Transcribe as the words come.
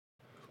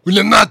Well,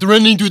 I'm not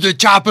running to the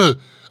chopper.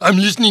 I'm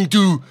listening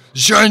to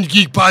Sean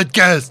Geek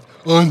Podcast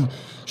on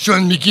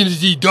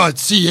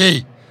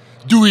SeanMcKinsey.ca.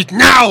 Do it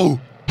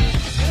now!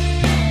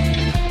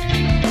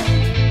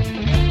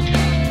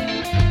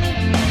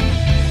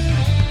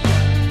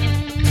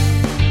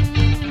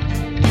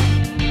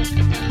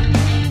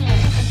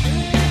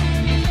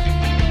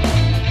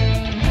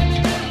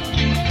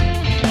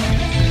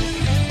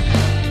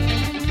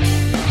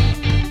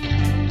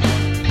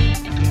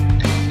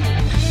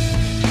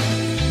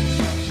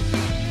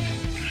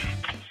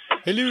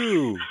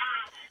 Hello.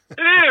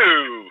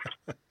 Hello.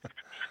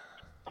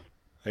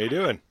 How you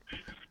doing?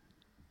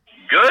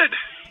 Good.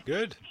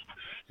 Good.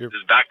 You're This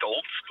is back to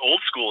old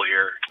school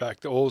here. back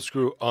to old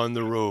screw on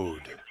the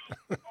road.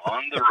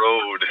 On the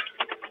road.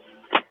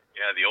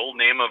 Yeah, the old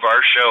name of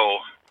our show.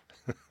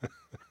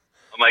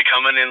 Am I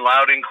coming in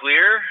loud and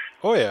clear?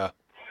 Oh yeah.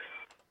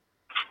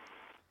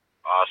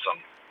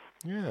 Awesome.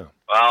 Yeah.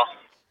 Well,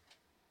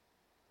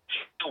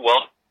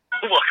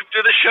 welcome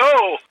to the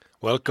show.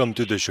 Welcome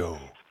to the show.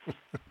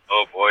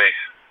 Oh boy.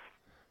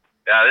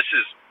 Yeah, this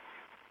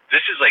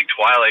is like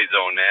Twilight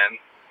Zone, man.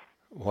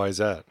 Why is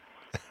that?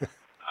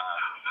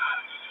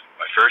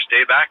 My first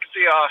day back at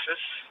the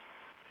office.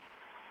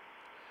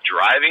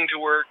 Driving to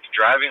work,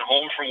 driving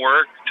home from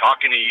work,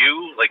 talking to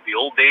you like the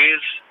old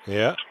days.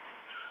 Yeah.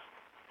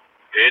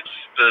 It's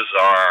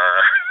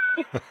bizarre.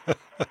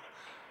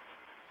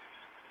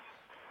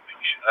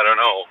 I don't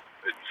know.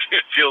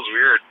 It feels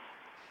weird.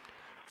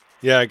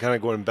 Yeah, kind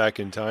of going back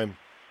in time.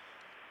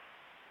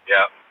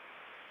 Yeah.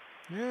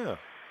 Yeah.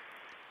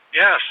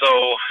 Yeah, so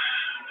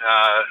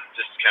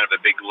just kind of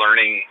a big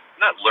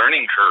not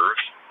learning curve.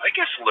 I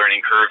guess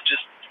learning curve,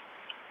 just,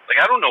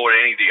 like, I don't know what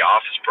any of the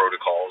office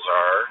protocols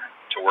are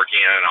to working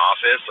in an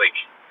office. Like,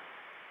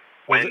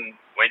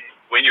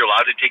 when you're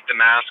allowed to take the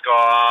mask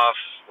off,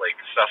 like,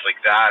 stuff like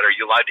that. Are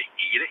you allowed to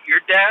eat at your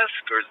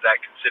desk, or is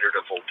that considered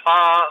a faux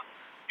pas?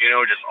 You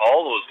know, just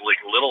all those, like,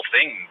 little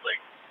things,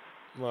 like.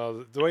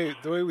 Well, the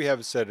way we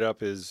have it set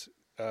up is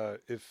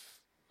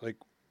if,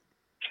 like,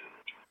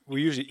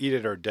 we usually eat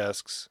at our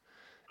desks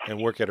and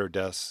work at our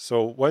desks.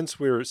 So once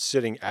we're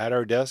sitting at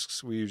our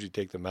desks, we usually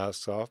take the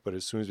masks off. But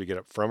as soon as we get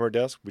up from our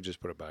desk, we just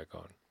put it back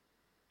on.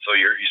 So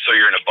you're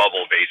in a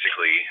bubble,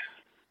 basically,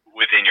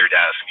 within your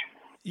desk.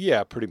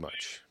 Yeah, pretty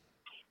much.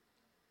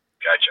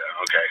 Gotcha.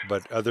 Okay.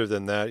 But other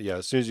than that, yeah,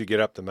 as soon as you get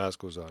up, the mask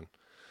goes on.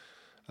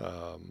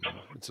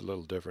 It's a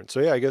little different. So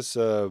yeah, I guess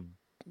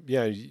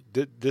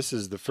this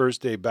is the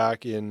first day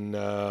back in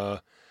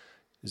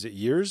is it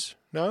years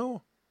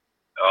now?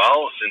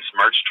 Well, since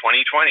March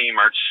 2020,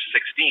 March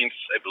 16th,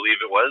 I believe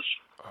it was.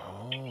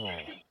 Oh.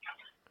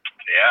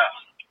 Yeah.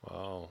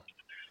 Wow.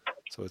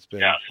 So it's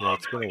been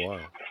it's been a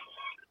while.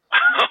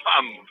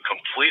 I'm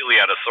completely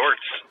out of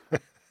sorts.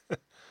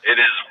 It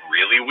is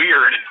really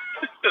weird.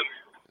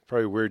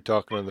 Probably weird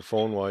talking on the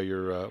phone while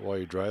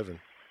you're driving.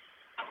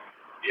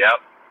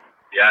 Yep.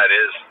 Yeah, it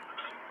is.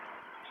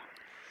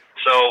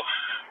 So,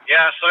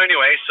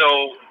 anyway,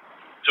 so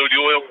do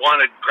you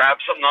want to grab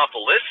something off the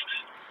list?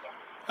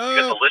 You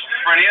got the list in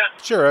front of you?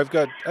 Sure,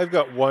 I've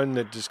got one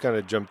that just kind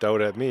of jumped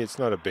out at me. It's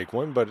not a big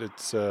one, but it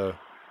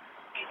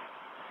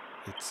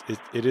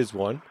is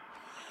one.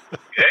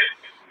 Okay.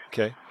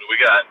 Okay. What do we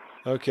got?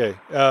 Okay.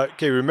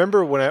 Okay.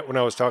 Remember when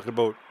I was talking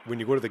about when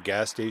you go to the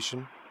gas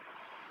station?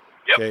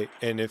 Yep. Okay.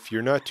 And if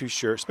you're not too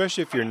sure,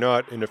 especially if you're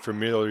not in a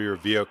familiar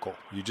vehicle,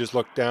 you just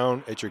look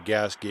down at your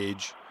gas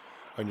gauge.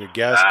 On your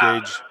gas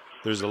gauge,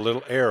 there's a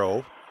little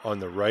arrow on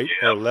the right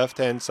or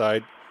left-hand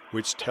side,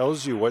 which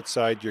tells you what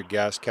side your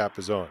gas cap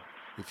is on.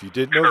 If you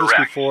didn't know this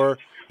before,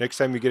 next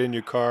time you get in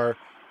your car,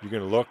 you're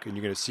going to look and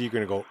you're going to see, you're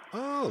going to go,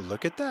 oh,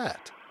 look at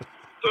that.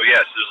 So,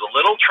 yes, there's a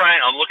little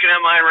triangle. I'm looking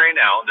at mine right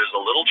now. There's a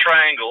little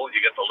triangle.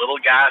 You get the little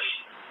gas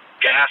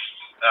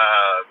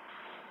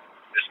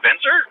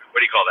dispenser?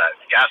 What do you call that?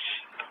 Gas.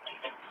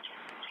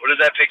 What is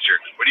that picture?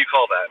 What do you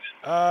call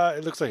that?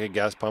 It looks like a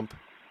gas pump.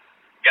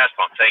 Gas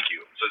pump, thank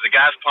you. So it's a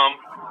gas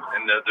pump,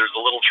 and there's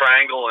a little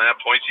triangle, and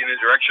that points you in the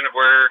direction of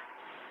where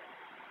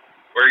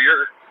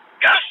your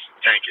gas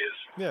tank is.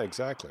 Yeah,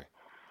 exactly.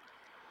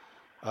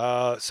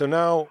 So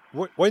now,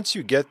 once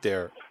you get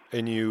there,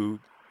 and you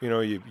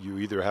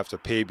either have to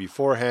pay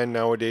beforehand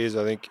nowadays,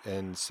 I think,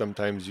 and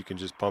sometimes you can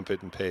just pump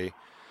it and pay.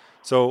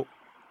 So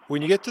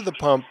when you get to the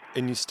pump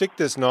and you stick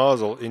this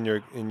nozzle in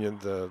your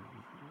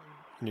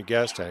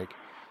gas tank,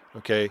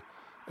 okay,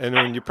 and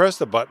when you press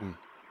the button,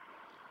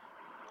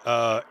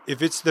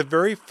 if it's the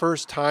very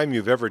first time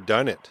you've ever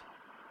done it,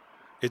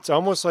 it's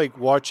almost like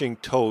watching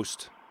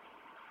toast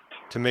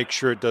to make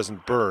sure it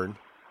doesn't burn.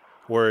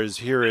 Whereas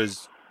here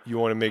is you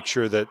want to make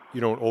sure that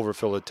you don't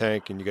overfill the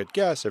tank and you get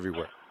gas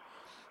everywhere.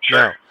 Sure.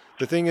 Now,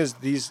 the thing is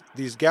these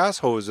gas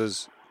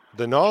hoses,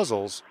 the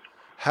nozzles,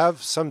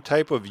 have some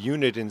type of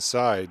unit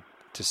inside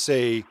to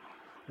say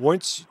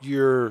once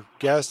your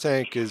gas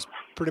tank is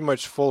pretty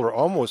much full or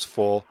almost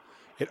full,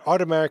 it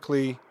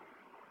automatically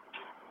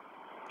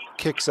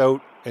kicks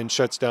out and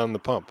shuts down the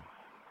pump.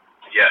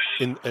 Yes.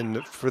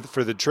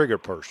 For the trigger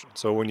portion.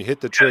 So when you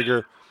hit the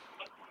trigger,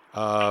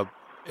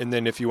 And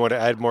then if you want to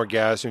add more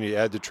gas, and you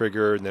add the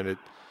trigger, and then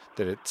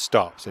it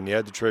stops, and you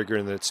add the trigger,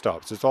 and then it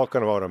stops. It's all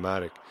kind of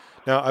automatic.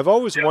 Now, I've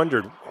always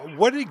wondered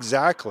what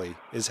exactly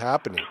is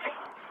happening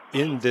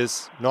in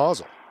this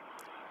nozzle.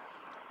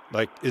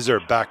 Like, is there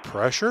back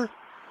pressure?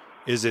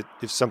 Is it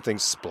if something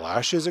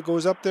splashes, it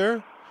goes up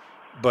there?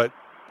 But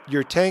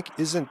your tank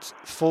isn't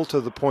full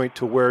to the point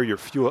to where your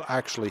fuel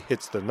actually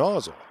hits the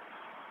nozzle,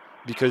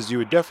 because you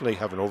would definitely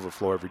have an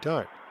overflow every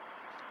time.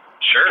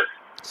 Sure.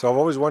 So I've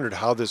always wondered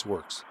how this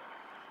works.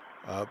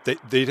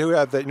 They do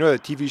have that,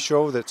 that TV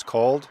show that's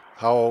called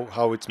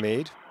How It's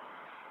Made?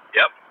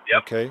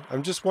 Yep. Okay.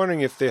 I'm just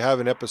wondering if they have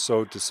an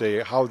episode to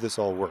say how this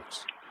all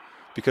works,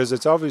 because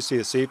it's obviously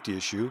a safety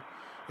issue,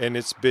 and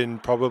it's been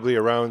probably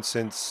around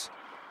since,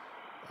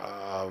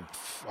 I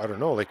don't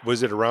know, like,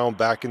 was it around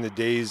back in the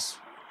days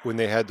when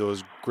they had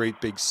those great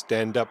big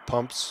stand-up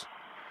pumps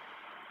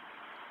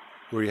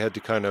where you had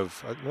to I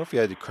don't know if you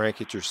had to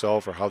crank it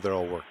yourself or how that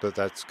all worked, but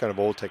that's kind of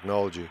old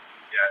technology. Yeah,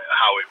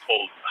 how it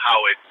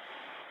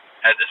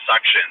had the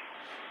suction.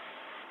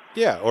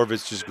 Yeah, or if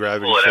it's just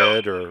gravity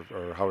fed or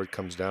how it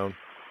comes down.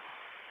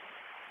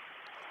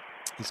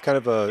 It's kind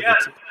of a... Yeah,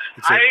 so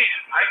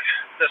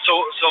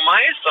my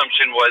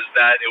assumption was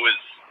that it was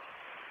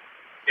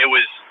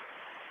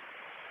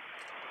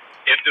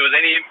if there was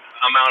any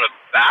amount of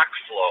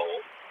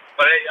backflow,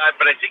 but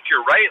I think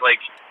you're right.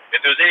 Like, if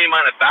there was any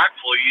amount of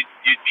backflow,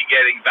 you'd be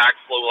getting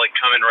backflow like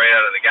coming right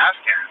out of the gas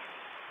can,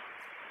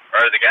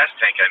 or out of the gas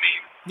tank. I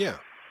mean, yeah.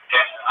 So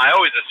I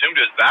always assumed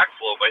it was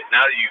backflow, but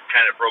now that you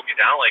kind of broke it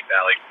down like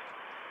that, like,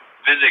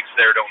 physics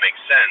there don't make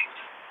sense.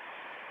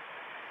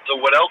 So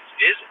what else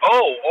is?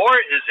 Oh, or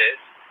is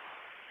it?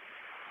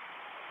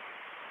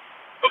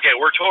 Okay,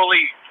 we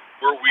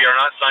are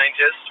not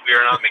scientists. We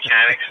are not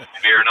mechanics.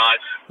 We are not.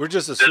 We're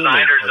just assuming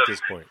designers at this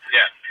point.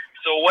 Yeah.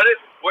 So what do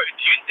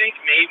you think?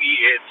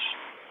 Maybe it's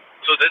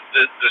so that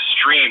the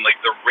stream, like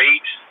the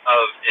rate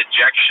of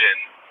ejection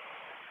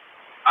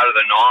out of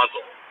the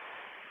nozzle,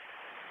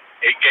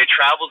 it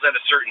travels at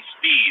a certain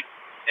speed,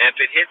 and if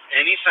it hits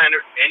any kind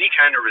of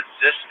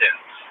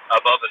resistance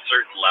above a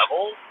certain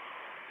level,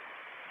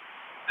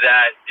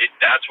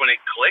 that's when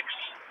it clicks.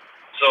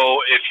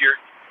 So if you're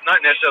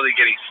not necessarily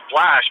getting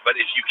splashed, but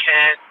if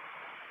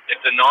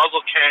the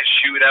nozzle can't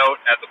shoot out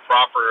at the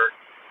proper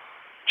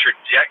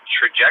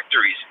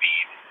trajectory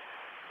speed,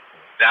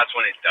 that's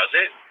when it does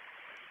it.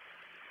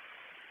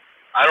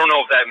 I don't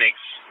know if that makes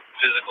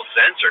physical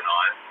sense or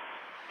not.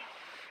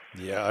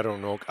 Yeah, I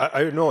don't know.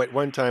 I know at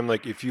one time,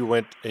 like, if you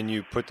went and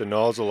you put the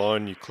nozzle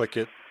on, you click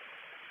it,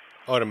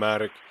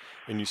 automatic,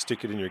 and you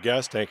stick it in your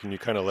gas tank and you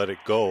kind of let it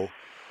go.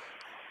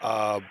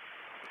 I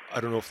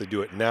don't know if they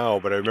do it now,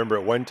 but I remember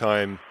at one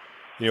time,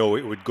 it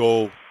would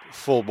go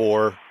full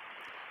bore.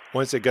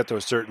 Once it got to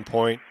a certain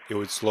point, it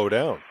would slow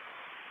down.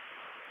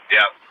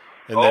 Yeah.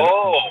 And then,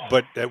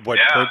 but at what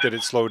point did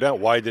it slow down?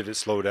 Why did it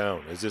slow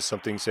down? Is this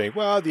something saying,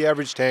 well, the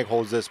average tank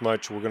holds this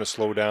much, we're going to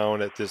slow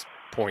down at this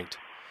point?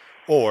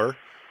 Or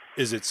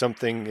is it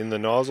something in the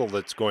nozzle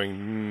that's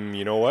going,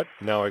 you know what?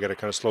 Now I got to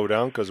kind of slow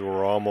down because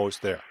we're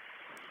almost there.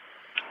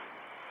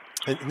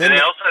 And then they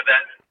also have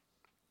that.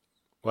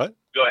 What?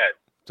 Go ahead.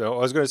 So I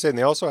was going to say, and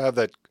they also have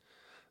that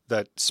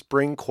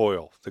spring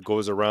coil that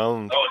goes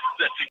around. Oh,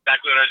 that's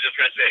exactly what I was just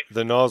going to say.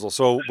 The nozzle.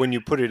 So when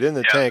you put it in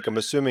the tank, I'm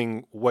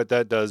assuming what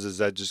that does is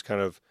that just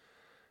kind of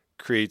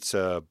creates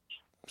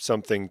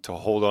something to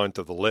hold on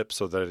to the lip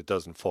so that it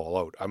doesn't fall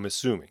out. I'm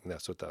assuming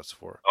that's what that's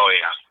for. Oh,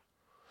 yeah.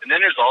 And then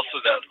there's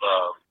also that,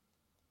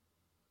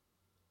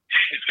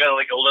 it's got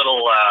like a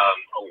little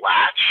a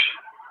latch,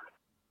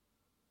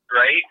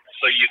 right?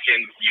 So you can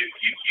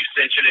you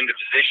cinch it into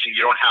position.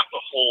 You don't have to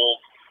hold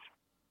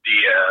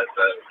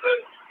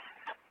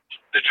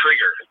the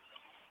trigger.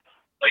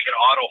 Like, it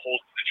auto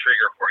holds the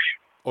trigger for you.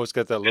 Oh, it's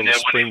got that little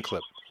spring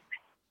clip.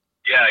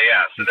 Yeah.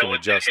 So you then can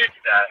once adjust. it hits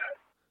that,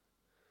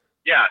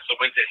 so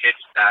once it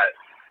hits that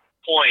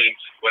point,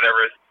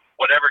 whatever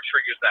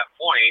triggers that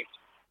point,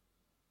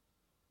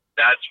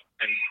 that's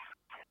when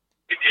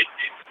it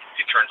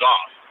turns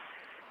off,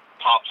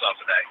 pops off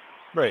of that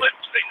clip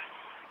thing.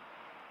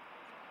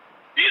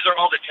 These are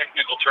all the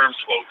technical terms,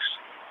 folks.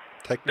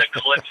 The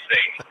clip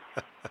thing.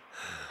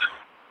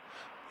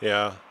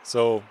 Yeah.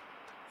 So,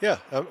 yeah,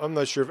 I'm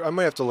not sure. I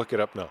might have to look it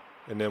up now,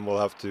 and then we'll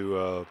have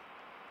to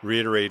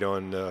reiterate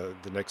on the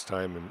next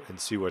time and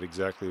see what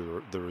exactly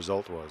the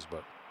result was.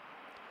 But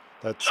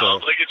that's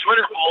sounds like a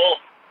Twitter poll.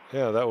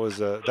 Yeah, that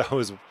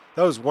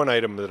was one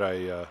item that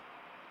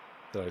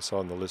I saw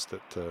on the list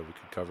that we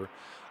could cover.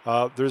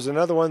 There's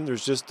another one.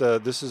 There's just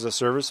this is a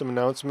service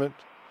announcement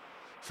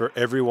for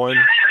everyone.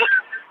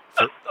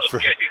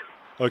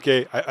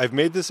 Okay, I've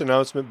made this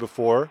announcement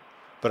before,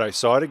 but I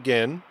saw it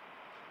again,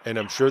 and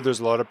I'm sure there's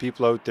a lot of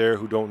people out there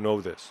who don't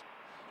know this.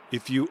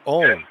 If you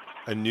own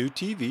a new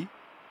TV,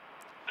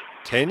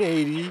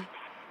 1080,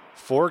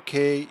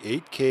 4K,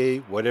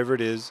 8K, whatever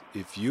it is,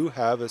 if you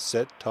have a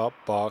set-top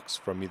box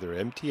from either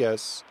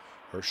MTS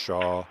or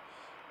Shaw,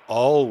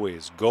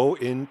 always go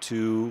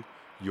into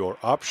your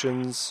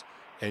options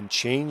and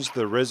change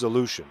the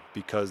resolution,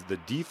 because the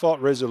default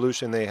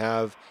resolution they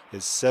have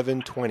is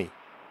 720.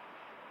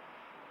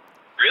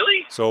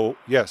 Really? So,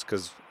 yes,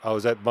 because I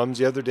was at Bum's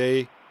the other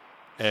day,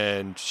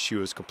 and she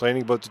was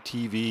complaining about the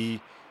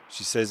TV.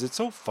 She says it's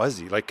so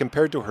fuzzy, like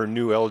compared to her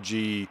new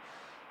LG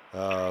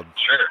Sure.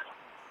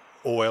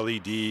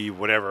 OLED,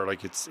 whatever.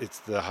 Like it's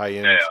the high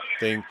end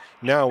thing.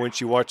 Now, when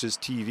she watches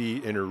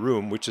TV in her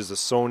room, which is a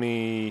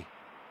Sony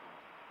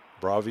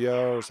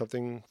Bravia or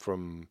something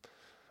from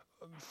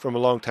a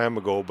long time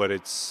ago, but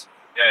it's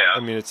I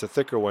mean, it's a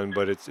thicker one,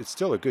 but it's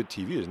still a good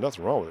TV. There's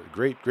nothing wrong with it.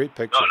 Great picture.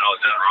 No,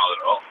 it's not wrong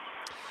at all.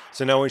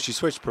 So now when she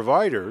switched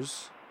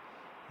providers,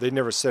 they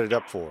never set it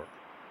up for her.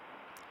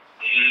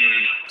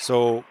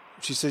 So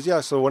she says,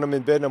 yeah, so when I'm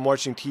in bed and I'm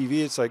watching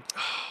TV, it's like,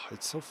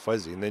 it's so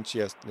fuzzy. And then she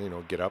has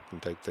to, get up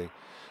and type thing.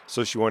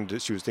 So she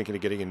was thinking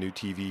of getting a new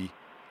TV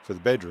for the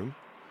bedroom.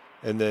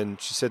 And then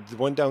she said the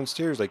one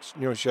downstairs, like,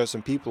 she has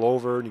some people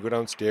over and you go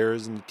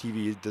downstairs and the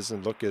TV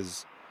doesn't look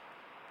as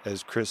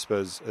crisp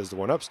as the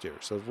one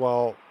upstairs. So,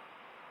 well,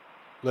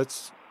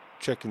 let's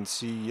check and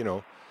see,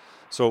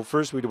 So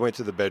first we went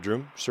to the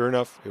bedroom. Sure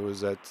enough, it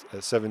was at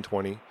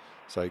 720.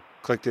 So I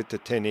clicked it to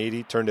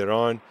 1080, turned it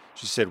on.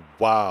 She said,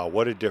 wow,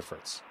 what a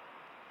difference.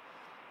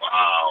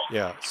 Wow.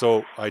 Yeah,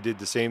 so I did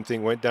the same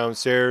thing, went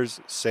downstairs,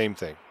 same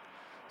thing.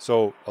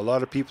 So a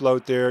lot of people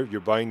out there,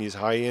 you're buying these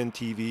high-end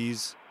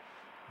TVs,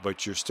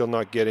 but you're still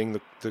not getting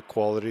the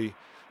quality.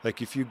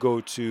 Like if you go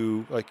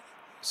to, like,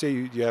 say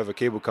you have a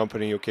cable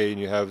company, okay,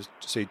 and you have,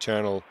 say,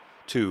 channel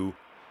 2,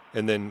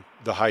 and then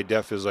the high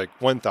def is like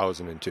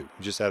 1002. You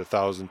just add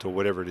 1000 to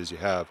whatever it is you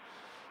have.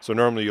 So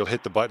normally you'll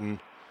hit the button,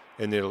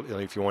 and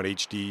if you want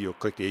HD, you'll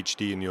click the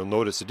HD, and you'll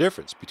notice the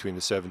difference between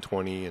the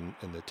 720 and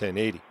the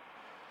 1080.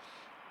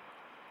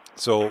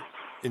 So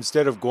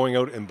instead of going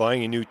out and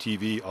buying a new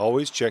TV,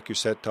 always check your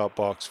set-top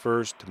box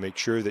first to make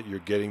sure that you're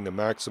getting the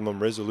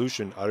maximum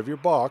resolution out of your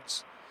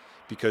box.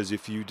 Because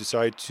if you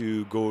decide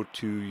to go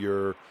to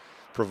your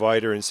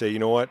provider and say, you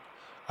know what,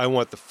 I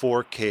want the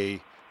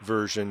 4K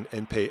version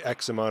and pay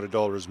X amount of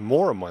dollars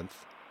more a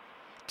month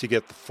to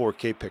get the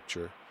 4K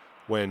picture,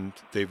 when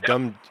they've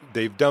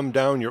dumbed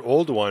down your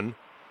old one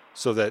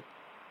so that,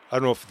 I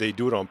don't know if they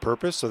do it on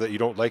purpose so that you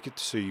don't like it,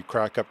 so you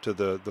crack up to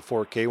the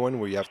 4K one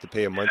where you have to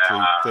pay a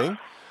monthly thing,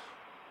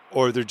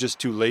 or they're just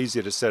too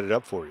lazy to set it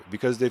up for you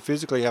because they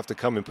physically have to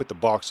come and put the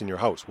box in your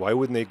house. Why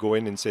wouldn't they go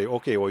in and say,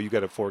 okay, well, you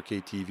got a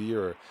 4K TV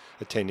or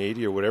a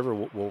 1080 or whatever,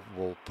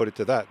 we'll put it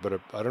to that. But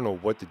I don't know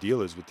what the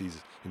deal is with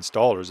these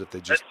installers, if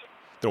they just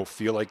don't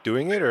feel like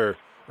doing it or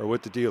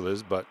what the deal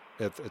is, but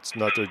if it's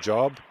not their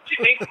job. Do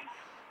you think,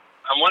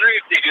 I'm wondering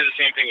if they do the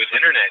same thing with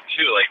internet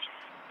too, like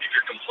if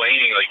you're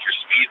complaining like your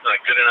speed's not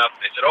good enough,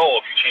 they said, oh,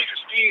 if you change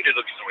your speed, it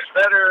looks so much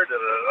better,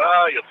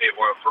 you'll pay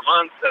more per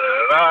month,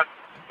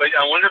 But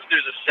I wonder if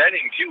there's a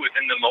setting too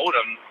within the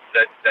modem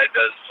that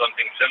does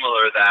something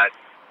similar, that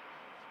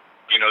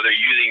they're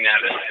using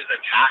that as a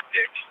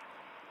tactic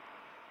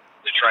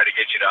to try to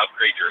get you to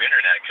upgrade your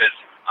internet. Because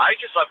I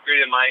just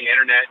upgraded my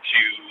internet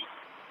to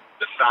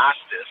the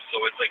fastest,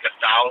 so it's like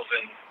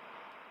 1,000.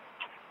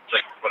 It's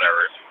like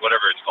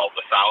whatever it's called,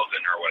 1,000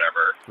 or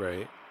whatever.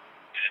 Right.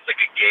 And it's like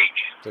a gig.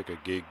 It's like a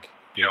gig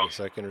a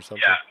second or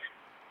something.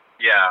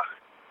 Yeah.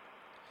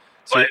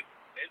 So, but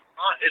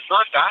it's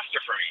not faster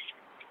for me.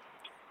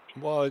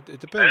 Well, it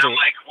depends. And I'm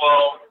like,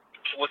 well,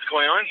 what's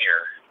going on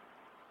here?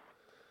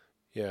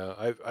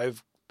 Yeah,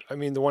 I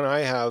mean, the one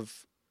I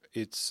have,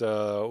 it's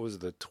what was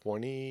it, the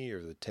 20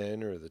 or the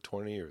 10 or the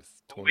 20 or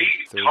 20?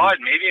 Wait, 30? Todd,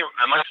 maybe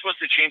am I supposed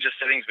to change the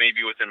settings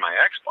maybe within my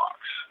Xbox?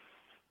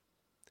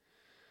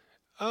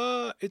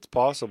 It's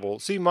possible.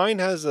 See, mine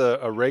has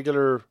a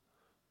regular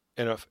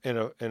and a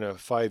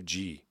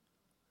 5G,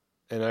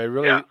 and I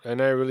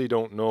really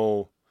don't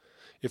know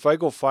if I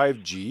go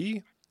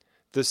 5G,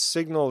 the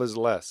signal is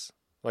less.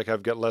 Like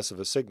I've got less of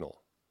a signal.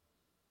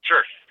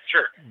 Sure.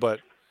 But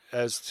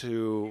it's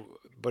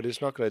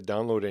not going to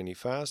download any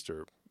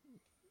faster.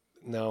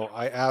 Now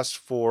I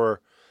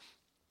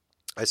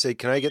say,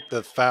 can I get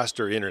the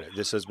faster internet?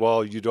 This says,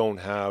 well, you don't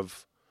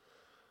have,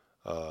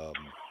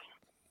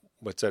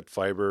 what's that,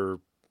 fiber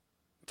optic?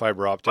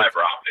 Fiber optic.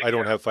 I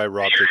don't have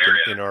fiber optic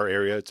in our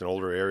area. It's an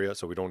older area,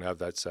 so we don't have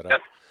that set up.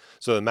 Yep.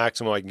 So the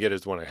maximum I can get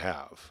is the one I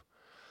have.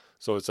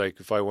 So it's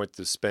like if I went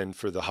to spend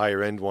for the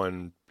higher end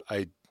one,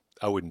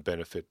 I wouldn't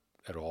benefit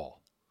at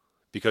all,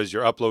 because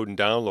your upload and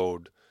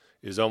download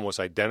is almost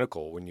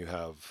identical when you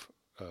have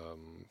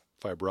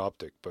fiber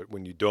optic, but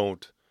when you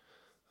don't,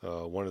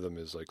 one of them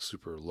is like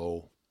super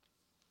low.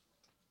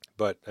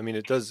 But I mean,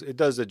 it does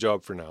the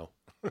job for now.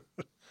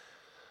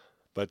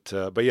 But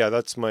yeah,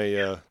 that's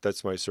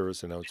my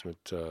service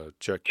announcement.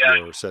 Check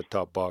your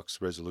set-top box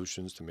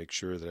resolutions to make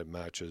sure that it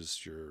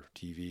matches your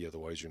TV.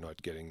 Otherwise, you're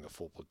not getting the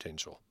full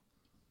potential.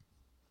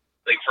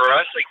 Like for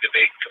us, like the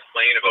big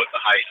complaint about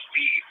the high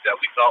speed that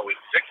we thought would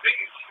fix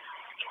things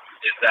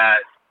is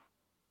that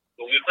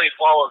when we play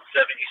Fallout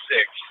 76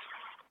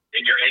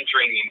 and you're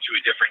entering into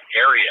a different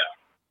area,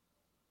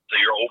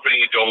 so you're opening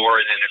a door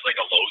and then there's like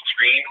a load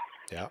screen.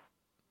 Yeah.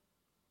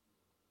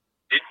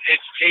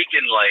 It's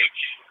taken like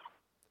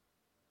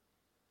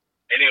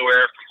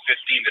anywhere from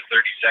 15 to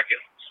 30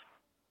 seconds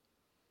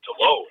to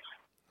load.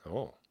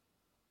 Oh.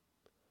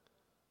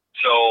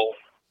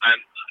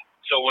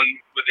 So when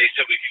they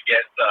said we could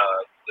get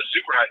the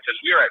super high, because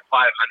we were at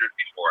 500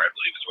 before, I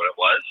believe is what it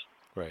was.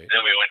 Right. And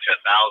then we went to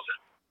 1,000.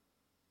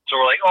 So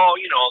we're like, oh,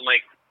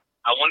 like,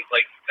 I want,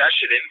 like, that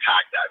should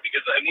impact that,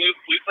 because I mean,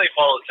 we play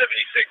Fallout 76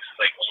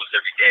 like almost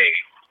every day.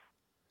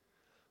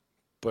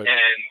 But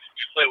and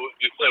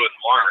we play with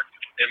Mark,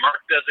 and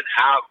Mark doesn't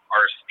have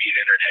our speed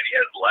internet. He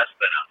has less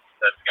than us.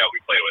 That's the guy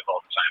we play with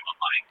all the time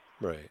online.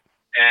 right.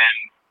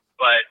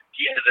 But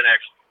he has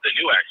the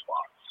new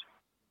Xbox,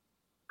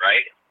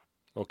 right?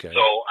 Okay.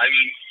 So I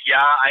mean,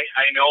 yeah,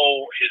 I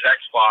know his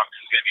Xbox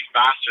is going to be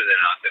faster than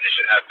us, and it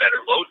should have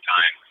better load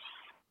time.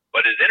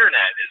 But his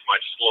internet is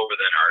much slower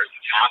than ours.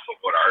 It's half of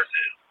what ours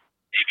is,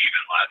 maybe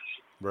even less.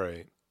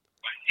 Right.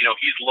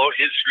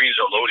 His screens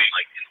are loading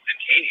like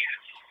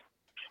instantaneous.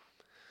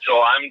 So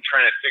I'm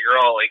trying to figure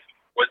out like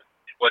what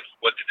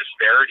the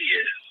disparity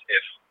is.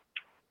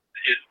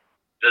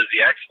 Does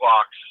the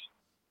Xbox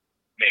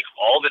make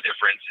all the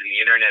difference and the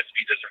internet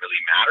speed doesn't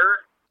really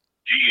matter?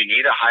 Do you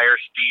need a higher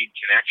speed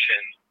connection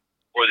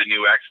for the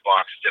new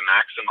Xbox to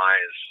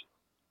maximize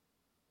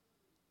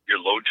your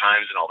load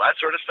times and all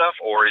that sort of stuff,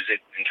 or is it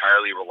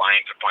entirely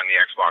reliant upon the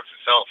Xbox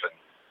itself and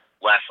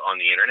less on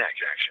the internet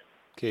connection?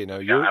 Okay,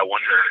 now I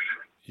wonder.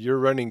 You're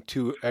running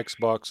 2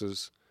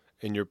 Xboxes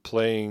and you're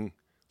playing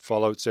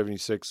Fallout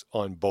 76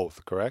 on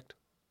both, correct?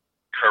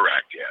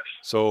 Correct, yes.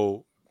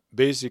 So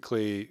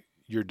basically,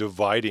 you're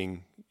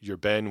dividing your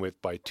bandwidth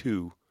by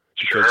 2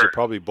 because you're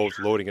probably both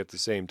loading at the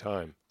same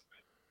time.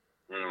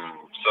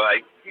 So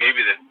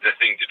maybe the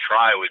thing to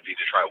try would be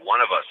to try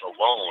one of us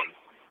alone.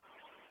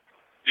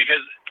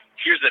 Because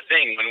here's the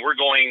thing, when we're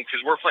going,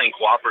 because we're playing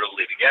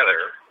cooperatively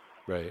together.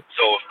 Right.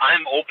 So if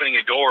I'm opening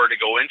a door to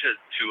go into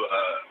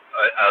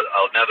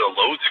another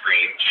load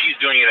screen, she's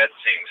doing it at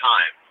the same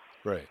time.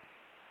 Right.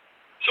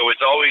 So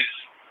it's always,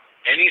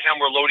 anytime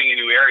we're loading a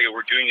new area,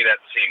 we're doing it at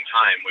the same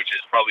time, which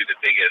is probably the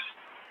biggest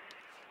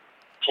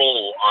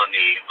pull on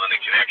the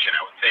connection,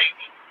 I would think.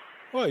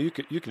 Well, you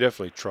could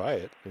definitely try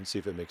it and see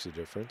if it makes a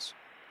difference.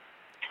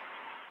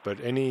 But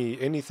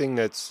anything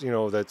that's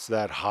that's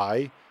that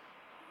high,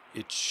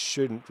 it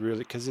shouldn't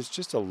really, because it's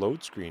just a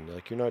load screen.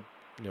 Like you're not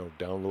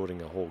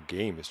downloading a whole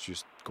game. It's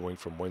just going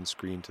from one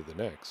screen to the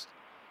next.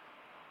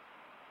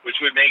 Which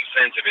would make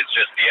sense if it's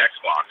just the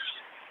Xbox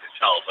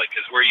itself, like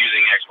because we're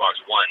using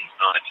Xbox One,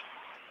 not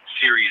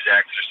Series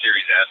X or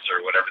Series S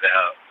or whatever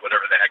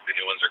the heck the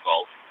new ones are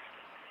called.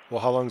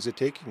 Well, how long is it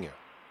taking you?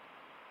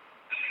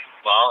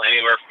 Well,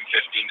 anywhere from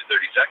 15 to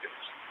 30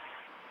 seconds.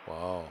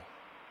 Wow.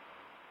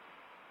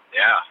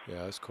 Yeah.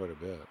 Yeah, that's quite a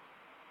bit.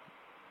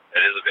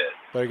 It is a bit.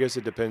 But I guess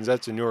it depends.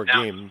 That's a newer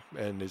game,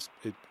 and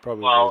it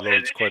probably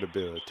loads quite a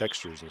bit of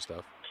textures and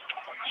stuff.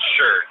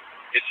 Sure.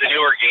 It's a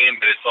newer game,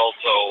 but it's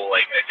also,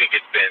 like, I think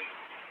it's been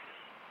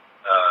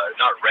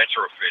not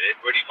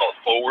retrofitted. What do you call it?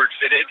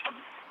 Forward-fitted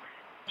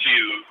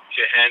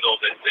to handle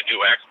the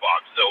new Xbox.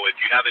 So if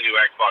you have a new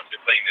Xbox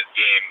and playing this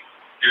game,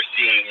 you're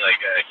seeing,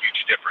 like, a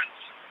huge difference.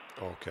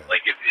 Okay.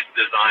 Like, it's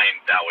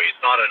designed that way.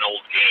 It's not an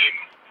old game.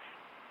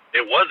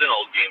 It was an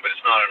old game, but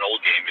it's not an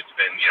old game. It's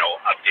been,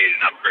 updated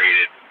and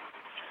upgraded.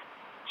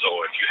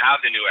 So if you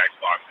have the new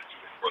Xbox, it's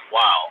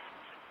worthwhile.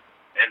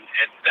 And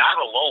that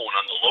alone,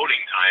 on the loading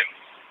time,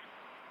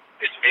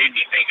 it's made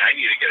me think I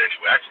need to get a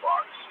new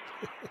Xbox.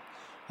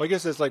 Well, I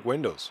guess it's like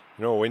Windows.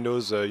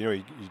 Windows,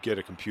 you get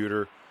a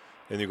computer,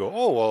 and you go,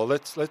 oh, well,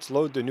 let's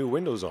load the new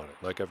Windows on it.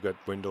 Like I've got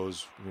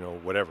Windows,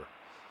 whatever,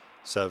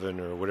 7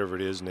 or whatever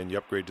it is, and then you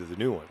upgrade to the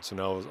new one. So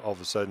now all of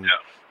a sudden,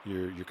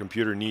 your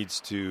computer needs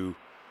to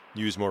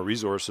use more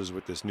resources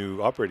with this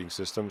new operating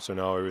system. So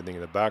now everything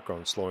in the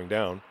background is slowing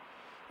down,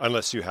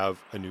 unless you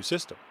have a new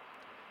system.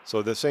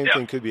 So the same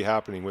thing could be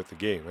happening with the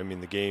game. I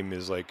mean, the game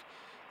is like,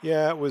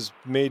 it was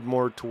made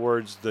more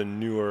towards the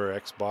newer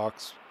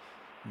Xbox,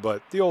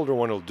 but the older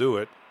one will do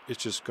it.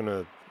 It's just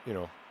gonna,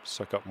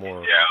 suck up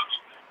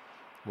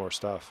more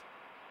stuff.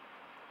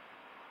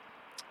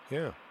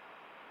 Yeah,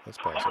 that's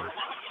possible.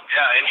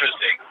 Yeah,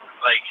 interesting.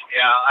 Like,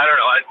 I don't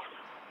know.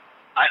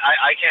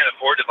 I can't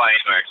afford to buy a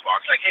new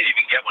Xbox. I can't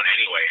even get one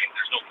anyway.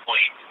 There's no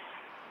point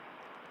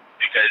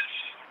because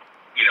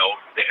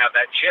they have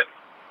that chip.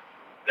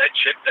 That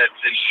chip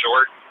that's in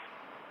short.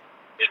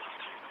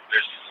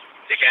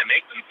 They can't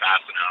make them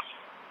fast enough.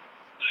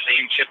 The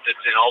same chip that's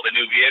in all the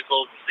new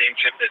vehicles, the same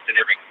chip that's in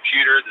every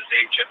computer, the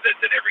same chip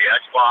that's in every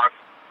Xbox,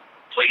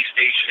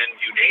 PlayStation,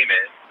 you name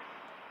it.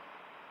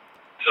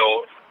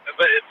 So,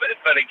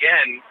 but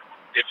again,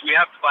 if we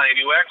have to buy a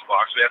new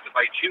Xbox, we have to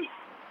buy 2.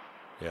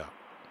 Yeah.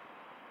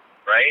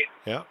 Right?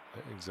 Yeah,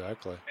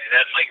 exactly. And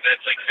that's like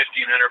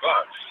 $1,500.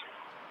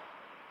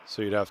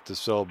 So you'd have to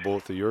sell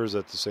both of yours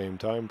at the same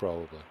time,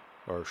 probably,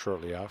 or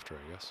shortly after,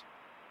 I guess.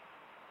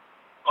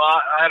 Well,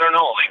 I don't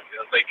know.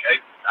 Like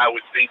I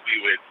would think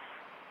we would,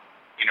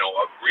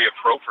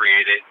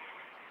 reappropriate it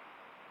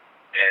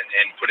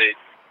and put it,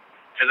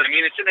 because I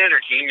mean it's an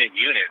entertainment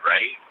unit,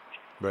 right?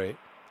 Right.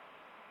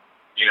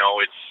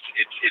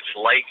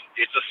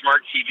 it's a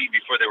smart TV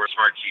before there were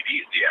smart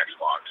TVs. The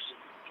Xbox.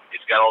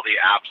 It's got all the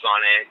apps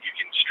on it. You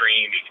can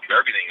stream. You can do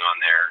everything on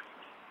there,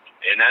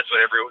 and that's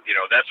what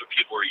that's what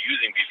people were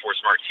using before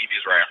smart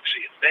TVs were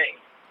actually a thing.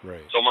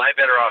 Right. So am I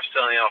better off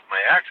selling off my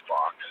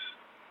Xbox,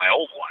 my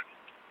old one,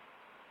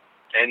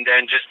 and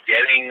then just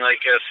getting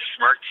like a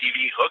smart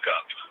TV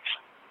hookup,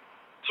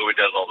 so it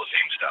does all the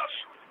same stuff?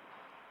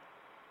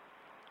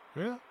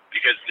 Yeah.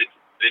 Because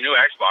the new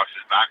Xbox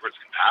is backwards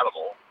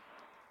compatible.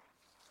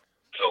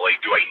 So,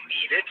 like, do I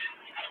need it?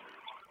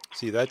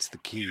 See, that's the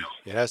key.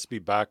 It has to be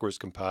backwards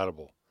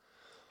compatible.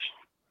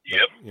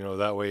 Yep.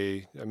 That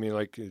way, I mean,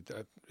 like,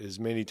 as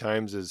many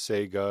times as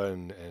Sega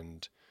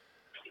and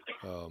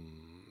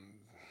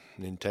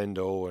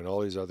Nintendo and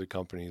all these other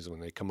companies, when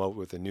they come out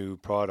with a new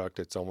product,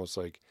 it's almost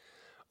like,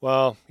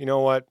 well, you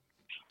know what?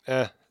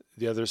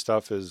 The other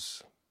stuff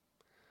is,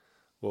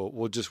 well,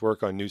 we'll just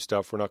work on new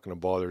stuff. We're not going to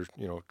bother,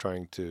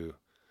 trying to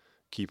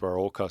keep our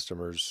old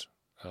customers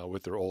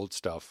with their old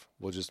stuff.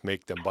 We'll just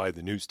make them buy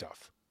the new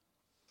stuff.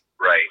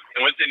 Right.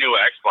 And with the new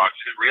Xbox,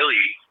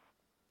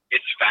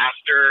 it's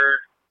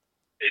faster,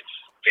 it's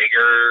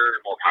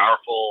bigger, more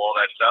powerful, all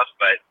that stuff,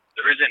 but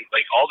there isn't,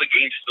 like, all the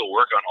games still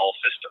work on all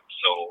systems.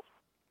 So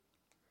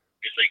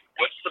it's like,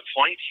 what's the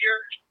point here?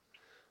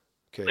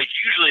 Okay. Like,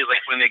 usually,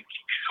 like, when they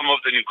come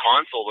up with a new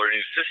console or a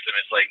new system,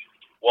 it's like,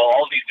 well,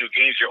 all these new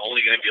games you're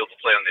only going to be able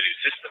to play on the new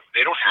system.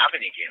 They don't have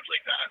any games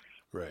like that.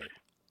 Right.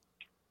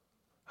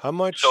 How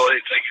much? So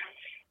it's like,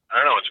 I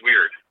don't know, it's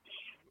weird.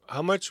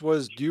 How much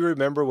do you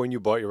remember when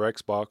you bought your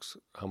Xbox,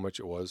 how much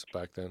it was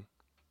back then?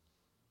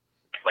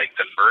 Like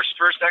the first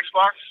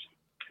Xbox?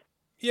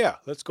 Yeah,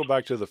 let's go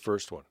back to the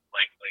first one.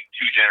 Like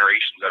 2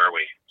 generations that are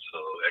way.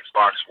 So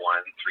Xbox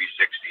One,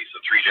 360,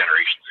 so 3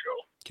 generations ago.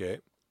 Okay.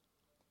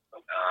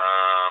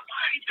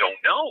 I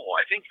don't know.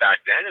 I think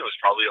back then it was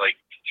probably like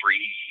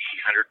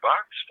 $300, $400,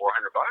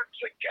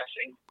 I'm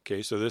guessing.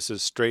 Okay, so this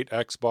is straight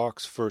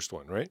Xbox first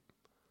one, right?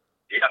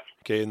 Yeah.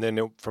 Okay, and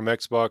then from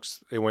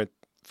Xbox, it went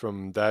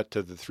from that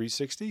to the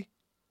 360?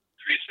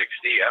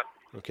 360, yeah.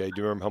 Okay,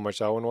 do you remember how much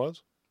that one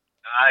was?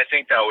 I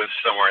think that was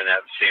somewhere in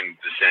that same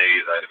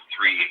vicinity,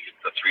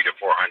 the $300 to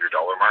 $400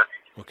 mark.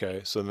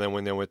 Okay, so then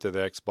when they went to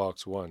the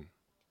Xbox One?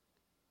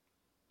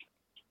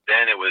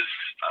 Then it was,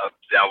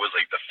 that was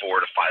like the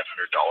 $400 to $500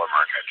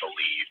 mark, I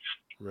believe.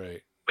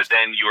 Right. But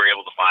then you were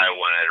able to buy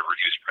one at a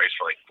reduced price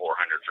for like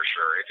 $400 for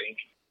sure, I think.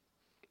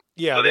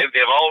 Yeah. So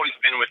they've always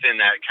been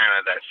within that kind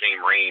of that same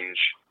range.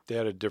 They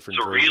had a different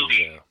so versions,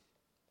 really,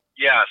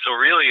 yeah. So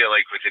really,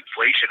 like with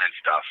inflation and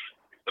stuff,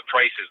 the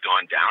price has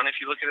gone down if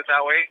you look at it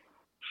that way.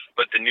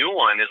 But the new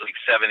one is like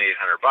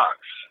 $700-800.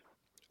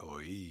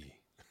 Oy.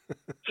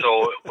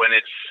 So when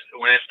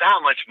it's that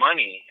much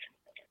money,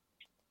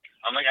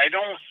 I'm like, I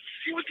don't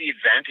see what the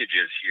advantage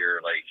is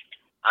here. Like,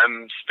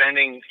 I'm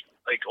spending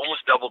like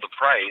almost double the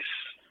price,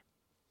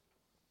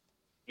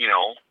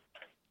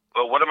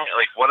 but what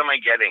am I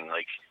getting?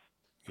 Like,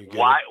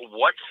 why?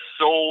 What's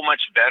so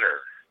much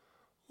better?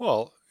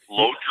 Well,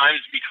 load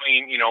times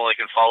between, like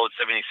in Fallout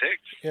 76.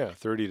 Yeah,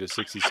 30 to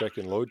 60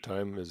 second load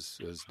time is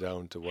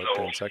down to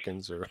 10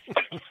 seconds or.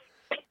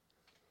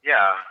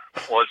 Yeah,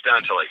 well, it's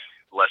down to like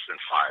less than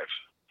 5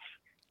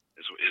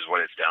 is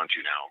what it's down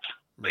to now.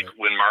 Like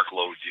when Mark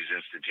loads, he's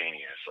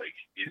instantaneous, like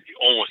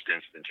almost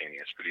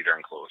instantaneous, pretty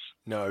darn close.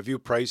 Now, have you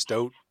priced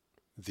out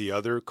the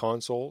other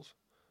consoles?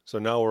 So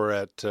now we're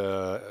at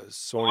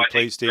Sony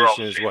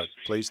PlayStation is what?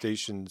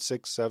 PlayStation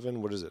 6,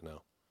 7? What is it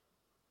now?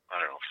 I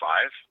don't know,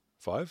 5?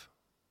 5?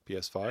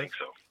 PS5? I think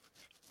so.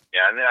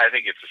 Yeah, and I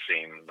think it's the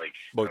same. Like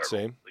both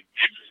same. Like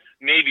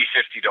maybe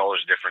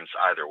 $50 difference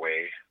either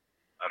way.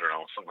 I don't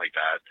know, something like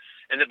that.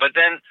 And but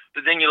then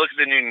you look at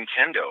the new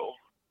Nintendo,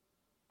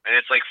 and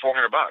it's like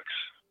 $400.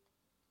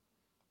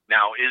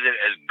 Now, is it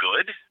as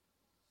good?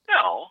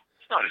 No,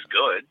 it's not as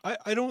good.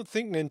 I don't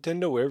think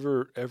Nintendo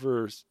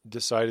ever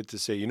decided to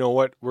say, you know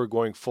what, we're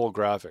going full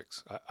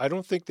graphics. I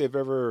don't think they've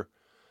ever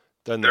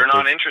done that. They're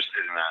not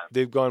interested in that.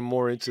 They've gone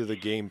more into the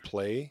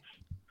gameplay.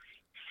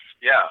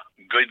 Yeah,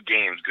 good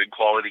games, good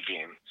quality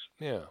games.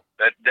 Yeah,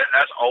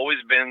 that's always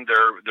been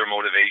their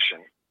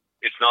motivation.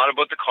 It's not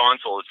about the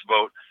console. It's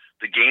about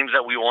the games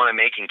that we want to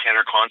make, and can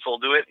our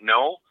console do it?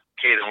 No?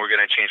 Okay, then we're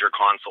going to change our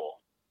console.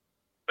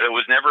 But it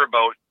was never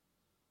about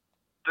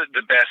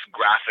the best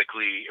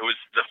graphically. It was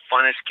the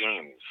funnest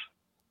games.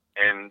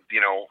 And,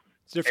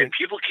 it's different. And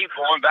people keep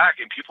going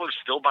back, and people are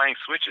still buying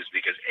Switches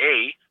because,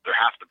 A, they're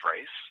half the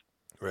price.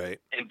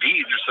 Right. And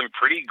B, there's some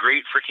pretty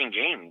great freaking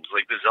games.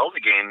 Like the Zelda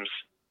games,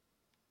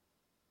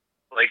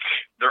 like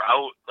they're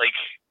out, like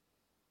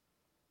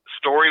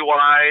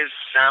story-wise,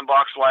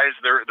 sandbox-wise,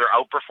 they're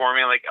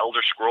outperforming like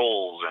Elder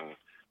Scrolls and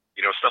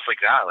stuff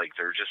like that. Like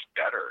they're just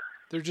better.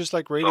 They're just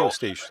like radio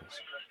stations.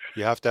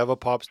 You have to have a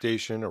pop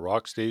station, a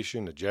rock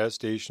station, a jazz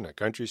station, a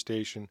country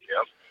station.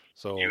 Yep.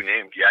 So you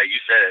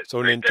said it.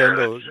 So right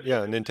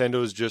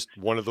Nintendo is just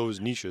one of those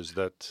niches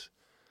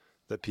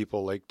that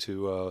people like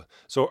to.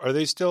 So are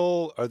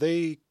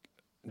they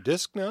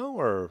disc now,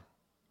 or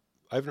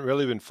I haven't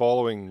really been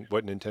following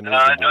what Nintendo.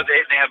 No,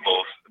 they have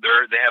both.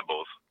 They have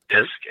both.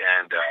 disc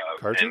and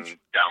cartridge? and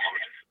download.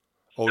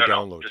 Oh, No,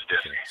 download. just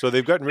disc. Okay. So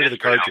they've gotten rid of the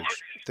Disc for cartridge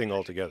download. thing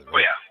altogether, Oh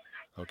right?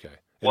 yeah. Okay.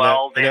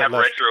 Well, they have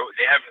left retro.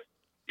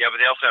 But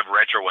they also have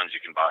retro ones you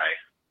can buy.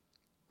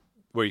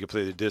 where you can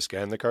play the disc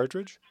and the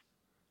cartridge,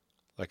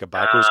 like a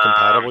backwards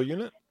compatible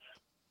unit.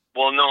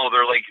 Well, no,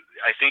 they're like,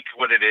 I think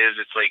what it is,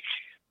 it's like,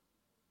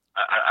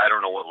 I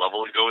don't know what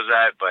level it goes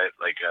at, but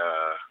like,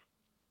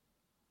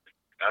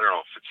 I don't know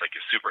if it's like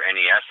a Super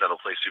NES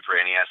that'll play Super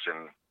NES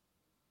and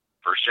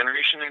first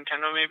generation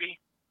Nintendo maybe,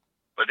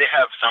 but they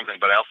have something.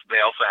 But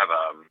they also have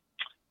a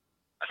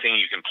thing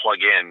you can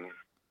plug in,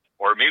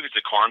 or maybe it's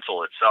a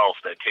console itself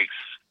that takes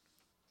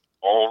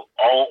all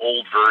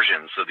old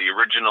versions. So the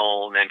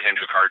original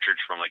Nintendo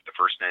cartridge from like the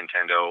first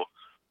Nintendo,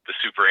 the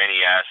Super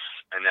NES,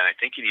 and then I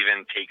think it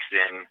even takes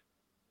in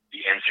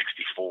the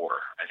N64.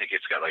 I think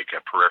it's got like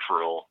a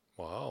peripheral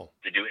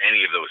to do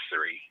any of those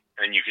three.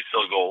 And you could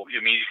still go, I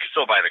mean, you could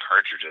still buy the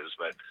cartridges,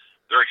 but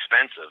they're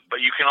expensive.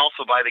 But you can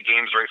also buy the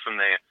games right from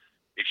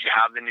if you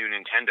have the new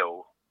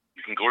Nintendo,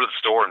 you can go to the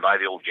store and buy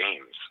the old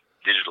games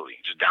digitally,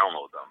 just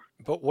download them.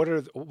 But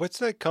what's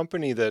that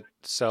company that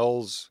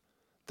sells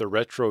the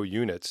retro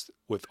units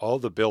with all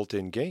the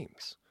built-in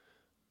games?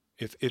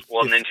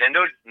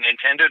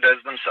 Nintendo does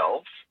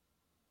themselves.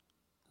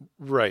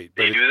 Right.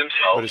 They do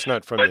themselves. But it's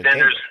not from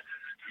Nintendo. Nintendo.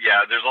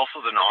 There's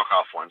also the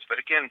knockoff ones. But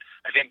again,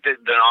 I think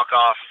that the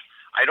knockoff,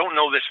 I don't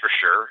know this for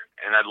sure,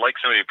 and I'd like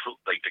somebody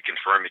to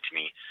confirm it to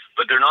me,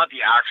 but they're not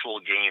the actual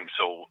game.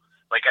 So,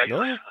 like, we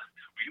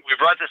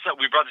brought this up.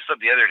 We brought this up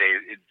the other day.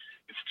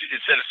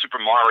 Instead of Super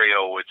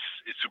Mario, it's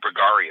Super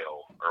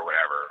Gario or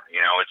whatever.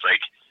 You know, it's like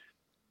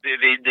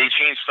they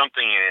changed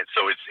something in it,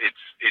 so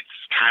it's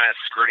kind of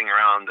skirting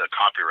around the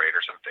copyright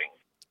or something.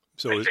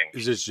 So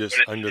is this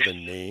just under the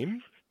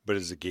name? But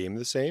is the game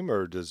the same,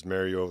 or does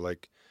Mario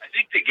I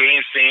think the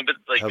game's same, but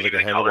like have like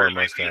a handlebar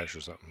mustache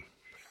or something?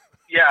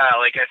 Yeah,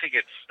 like I think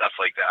it's stuff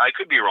like that. I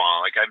could be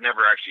wrong. Like I've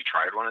never actually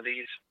tried one of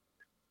these,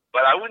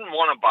 but I wouldn't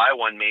want to buy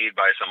one made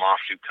by some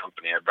offshoot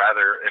company. I'd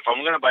rather, if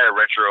I'm going to buy a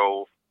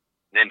retro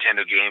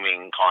Nintendo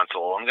gaming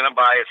console, I'm going to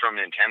buy it from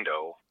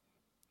Nintendo.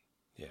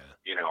 Yeah.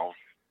 You know.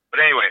 But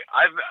anyway,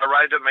 I've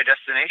arrived at my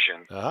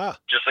destination.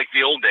 Just like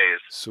the old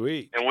days.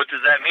 Sweet. And what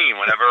does that mean?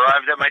 When I've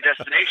arrived at my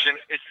destination,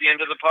 it's the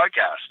end of the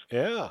podcast.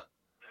 Yeah.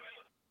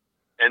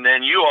 And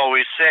then you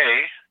always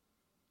say,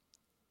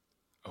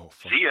 "Oh,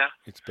 fuck. See ya."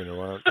 It's been a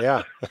while.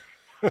 Yeah.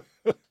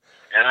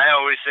 And I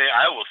always say,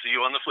 "I will see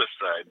you on the flip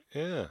side."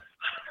 Yeah.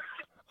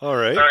 All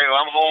right. All right,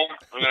 well, I'm home.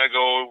 I'm going to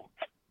go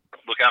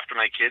look after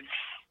my kids.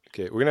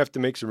 Okay, we're going to have to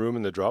make some room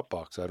in the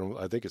Dropbox.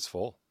 I think it's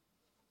full.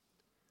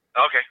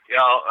 Okay,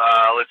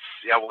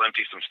 yeah, we'll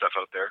empty some stuff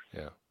out there.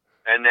 Yeah.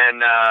 And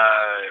then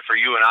for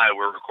you and I,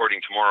 we're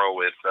recording tomorrow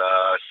with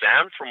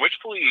Sam from Witch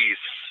Police.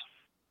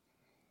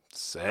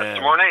 Sam. That's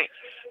tomorrow night.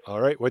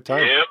 All right, what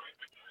time? Yep.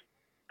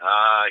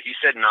 He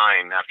said 9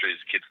 after his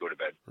kids go to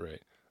bed.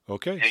 Right.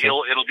 Okay. And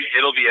it'll be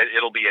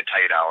a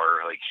tight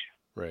hour. Like,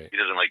 right. He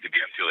doesn't like to be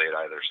up too late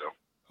either. So.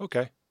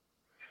 Okay.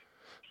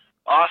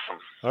 Awesome.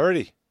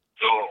 Alrighty.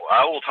 So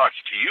I will talk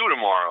to you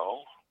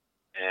tomorrow,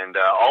 and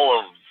all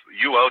of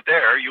you out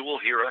there, you will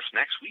hear us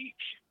next week.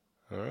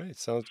 All right,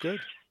 sounds good.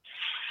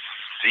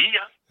 See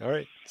ya. All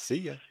right, see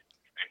ya.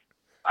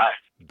 Bye.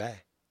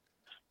 Bye.